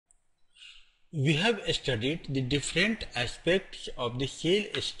We have studied the different aspects of the cell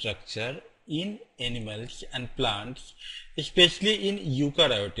structure in animals and plants, especially in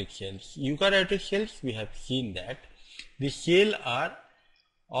eukaryotic cells. Eukaryotic cells, we have seen that the cell are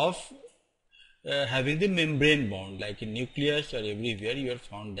of having the membrane bound, like in nucleus or everywhere you have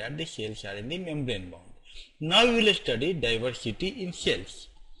found that the cells are in the membrane bound. Now we will study diversity in cells.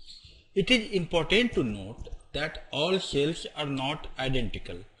 It is important to note that all cells are not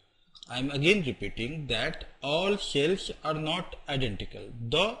identical. I am again repeating that all cells are not identical.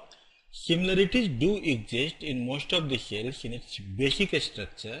 The similarities do exist in most of the cells in its basic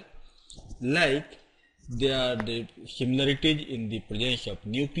structure, like there are the similarities in the presence of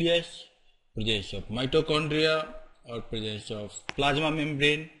nucleus, presence of mitochondria, or presence of plasma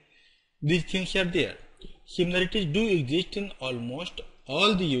membrane. These things are there. Similarities do exist in almost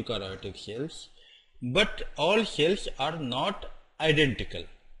all the eukaryotic cells, but all cells are not identical.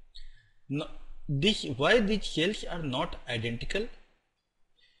 Now, why these cells are not identical?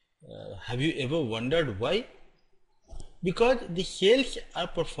 Have you ever wondered why? Because the cells are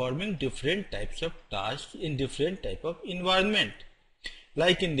performing different types of tasks in different type of environment.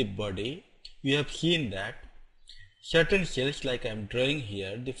 Like in the body, we have seen that certain cells, like I am drawing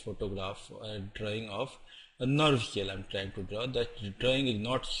here the photograph drawing of a nerve cell I am trying to draw. That drawing is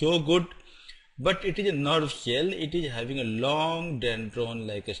not so good, but it is a nerve cell. It is having a long dendron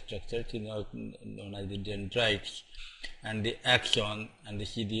like structure, it is known as the dendrites, and the axon, and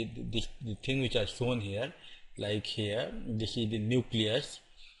this is the thing which are shown here, like here this is the nucleus,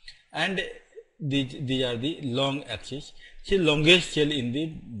 and these are the long axis. It's the longest cell in the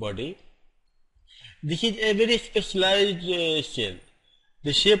body. This is a very specialized cell.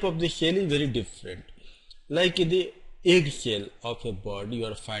 The shape of the cell is very different. Like in the egg cell of a bird, you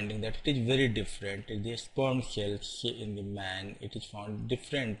are finding that it is very different. In the sperm cells in the man, it is found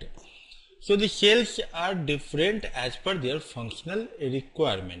different. So the cells are different as per their functional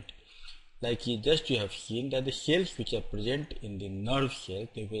requirement. Like you have seen that the cells which are present in the nerve cells,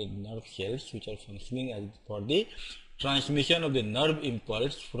 the nerve cells which are functioning as for the transmission of the nerve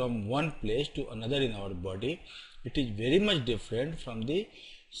impulse from one place to another in our body, it is very much different from the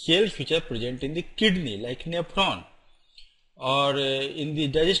cells which are present in the kidney, like nephron, or in the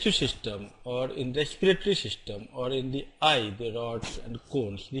digestive system, or in the respiratory system, or in the eye, the rods and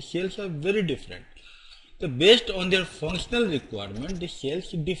cones. The cells are very different. So based on their functional requirement, the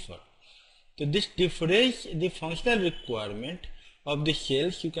cells differ. So this difference, the functional requirement of the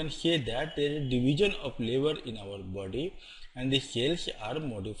cells, you can say that there is a division of labor in our body, and the cells are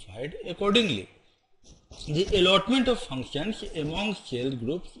modified accordingly. The allotment of functions among cell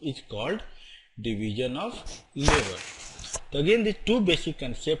groups is called division of labor. So again, the two basic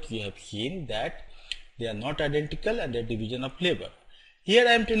concepts we have seen, that they are not identical and the division of labor. Here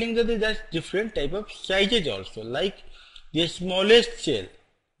I am telling that there are different type of sizes also, like the smallest cell,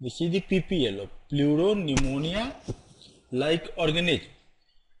 this is the PPLO, Pleuropneumonia like organism.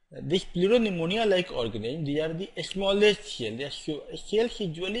 This Pleuropneumonia like organism, they are the smallest cell. Cells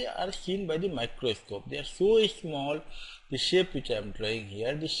usually are seen by the microscope. They are so small. The shape which I am drawing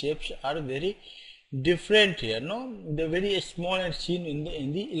here, the shapes are very different here. No, they are very small and seen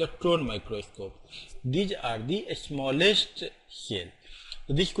in the electron microscope. These are the smallest cell.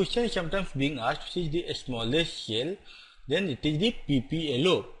 So this question is sometimes being asked, which is the smallest cell? Then it is the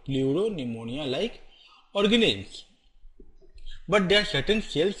PPLO, Pleuropneumonia like organisms. But there are certain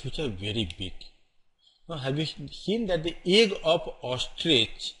cells which are very big. Now, have you seen that the egg of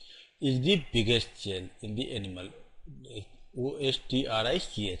ostrich is the biggest cell in the animal?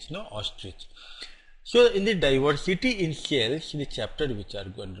 Ostrich, no, ostrich. So, in the diversity in cells, in the chapter which are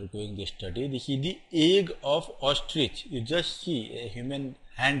undergoing the study, this is the egg of ostrich. You just see a human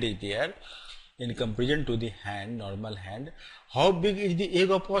hand is there in comparison to the hand, normal hand. How big is the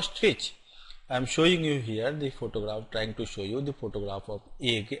egg of ostrich? I am showing you here the photograph, trying to show you the photograph of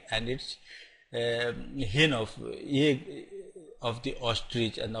egg and its hen of egg of the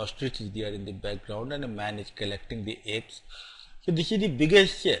ostrich, and the ostrich is there in the background and a man is collecting the eggs. So this is the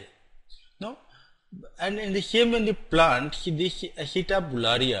biggest cell. No? And in the same in the plant, see this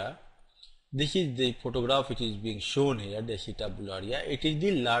Acetabularia, this is the photograph which is being shown here, the Acetabularia. It is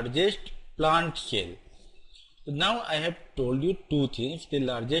the largest plant cell. So now I have told you two things. The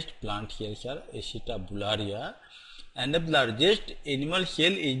largest plant cells are Acetabularia, and the largest animal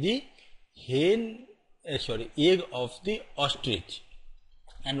cell is the egg of the ostrich.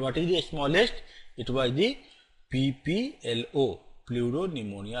 And what is the smallest? It was the PPLO,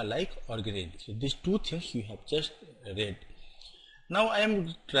 Pleuropneumonia like organism. So these two things you have just read. Now I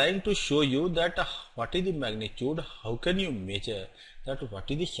am trying to show you that what is the magnitude, how can you measure that what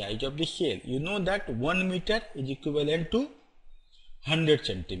is the size of the shell. You know that 1 meter is equivalent to 100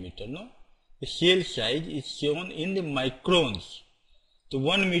 centimeter. No, the shell size is shown in the microns. So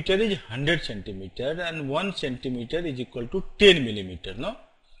 1 meter is 100 centimeter and 1 centimeter is equal to 10 millimeter. No,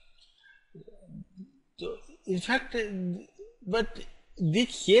 so in fact, but these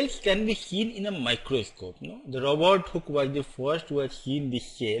shells can be seen in a microscope. No, the Robert Hooke was the first who has seen the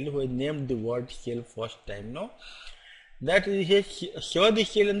shell, who has named the word shell first time. No, that he saw the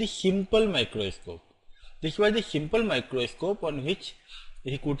shell in the simple microscope. This was the simple microscope on which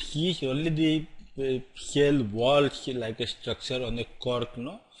he could see only the shell walls like a structure on a cork.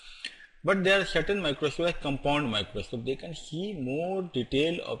 No, but there are certain microscopes like compound microscope. They can see more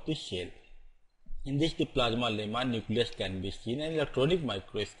detail of the shell. In this, the plasma lemma nucleus can be seen, and electronic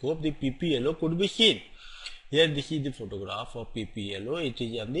microscope, the PPLO could be seen. Here, this is the photograph of PPLO. It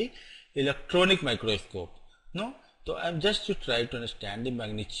is on the electronic microscope. No, so I am just to try to understand the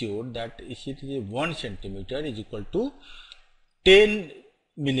magnitude, that if it is 1 centimeter is equal to 10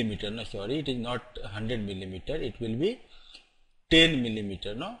 millimeter. No, sorry, it is not 100 millimeter. It will be 10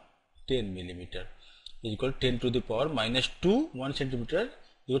 millimeter. No, 10 millimeter is equal to 10 to the power minus 2. 1 centimeter.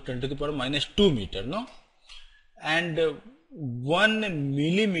 10 to the power minus 2 meter. No, and 1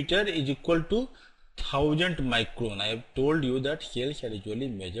 millimeter is equal to 1000 micron. I have told you that shells are usually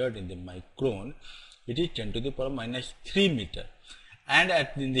measured in the micron. It is 10 to the power minus 3 meter, and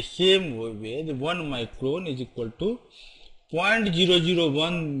in the same way, the 1 micron is equal to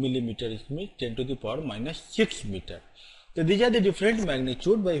 0.001 millimeter, it means 10 to the power minus 6 meter. So these are the different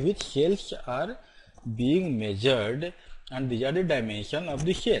magnitude by which shells are being measured, and these are the dimension of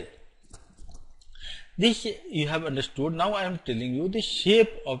the shell. This you have understood. Now I am telling you the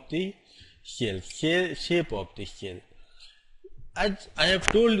shape of the shell. Shape of the shell. As I have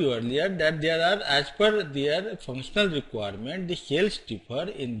told you earlier that there are, as per their functional requirement, the shells differ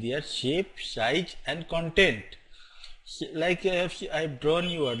in their shape, size and content. Like I have drawn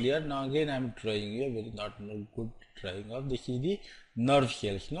you earlier. Now again I am drawing you a very not good drawing of. This is the nerve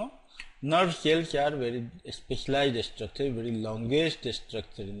shells. No. Nerve cells are very specialized structure, very longest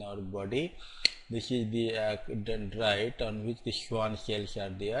structure in our body. This is the dendrite on which the Schwann cells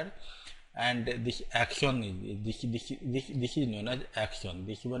are there, and this axon is this is known as axon.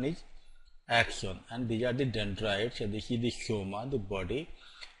 This one is axon, and these are the dendrites. And this is the soma, the body.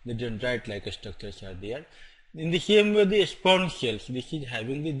 The dendrite-like structures are there. In the same way, the sperm cells. This is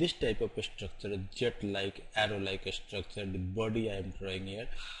having this type of structure, jet-like, arrow-like structure. The body I am drawing here.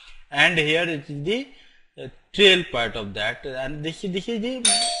 And here it is the tail part of that, and this is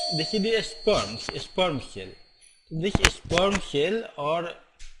the sperm cell. This sperm cell, or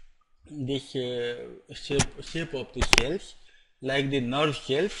this shape of the cells, like the nerve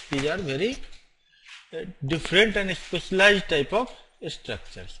cells, these are very different and specialized type of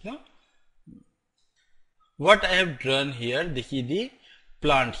structures. No? What I have drawn here, this is the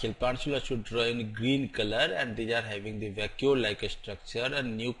plant cell. Plant cell I should draw in green color, and these are having the vacuole like structure,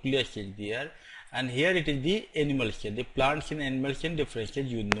 and nucleus is there. And here it is the animal cell. The plant cell and animal cell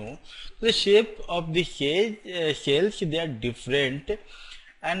differences you know. The shape of the cells, they are different,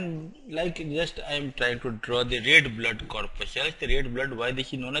 and like just I am trying to draw the red blood corpuscles. The red blood, why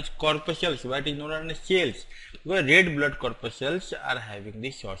this is known as corpuscles? Why it is known as cells? Because red blood corpuscles are having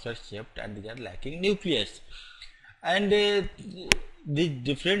the saucer shaped, and they are lacking nucleus. And the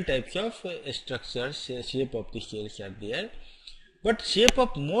different types of structures, shape of the cells are there, but shape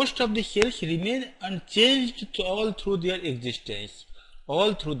of most of the cells remain unchanged all through their existence.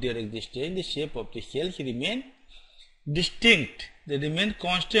 All through their existence, the shape of the cells remain distinct. They remain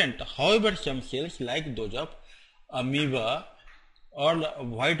constant. However, some cells like those of amoeba or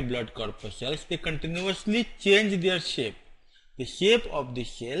white blood corpuscles, they continuously change their shape. The shape of the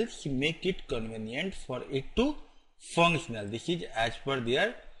cells make it convenient for it to functional. This is as per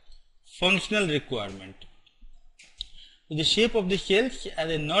their functional requirement. The shape of the cells, as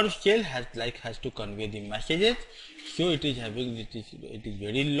a nerve cell has to convey the messages, so it is having it is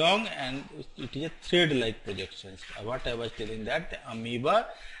very long, and it is a thread like projections. What I was telling, that the amoeba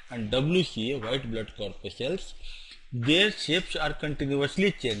and WCA, white blood corpuscles, their shapes are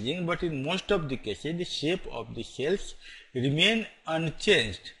continuously changing, but in most of the cases the shape of the cells remain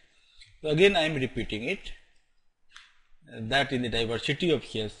unchanged. So again I am repeating it, that in the diversity of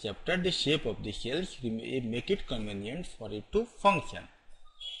cells chapter, the shape of the cells make it convenient for it to function.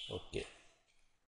 Okay.